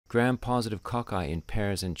Gram-positive cocci in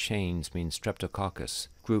pairs and chains mean streptococcus.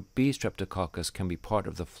 Group B streptococcus can be part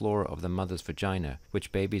of the flora of the mother's vagina,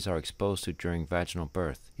 which babies are exposed to during vaginal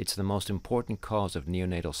birth. It's the most important cause of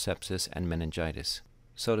neonatal sepsis and meningitis.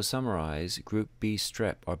 So to summarize, Group B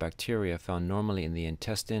strep are bacteria found normally in the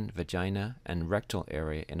intestine, vagina, and rectal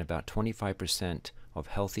area in about 25% of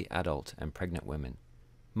healthy adult and pregnant women.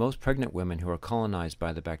 Most pregnant women who are colonized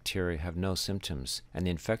by the bacteria have no symptoms, and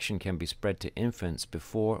the infection can be spread to infants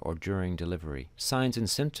before or during delivery. Signs and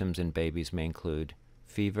symptoms in babies may include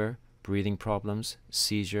fever, breathing problems,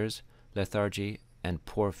 seizures, lethargy, and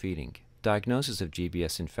poor feeding. Diagnosis of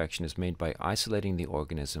GBS infection is made by isolating the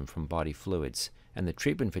organism from body fluids, and the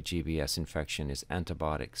treatment for GBS infection is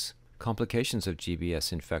antibiotics. Complications of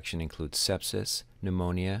GBS infection include sepsis,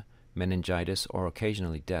 pneumonia, meningitis, or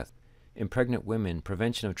occasionally death. In pregnant women,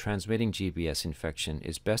 prevention of transmitting GBS infection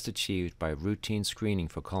is best achieved by routine screening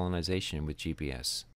for colonization with GBS.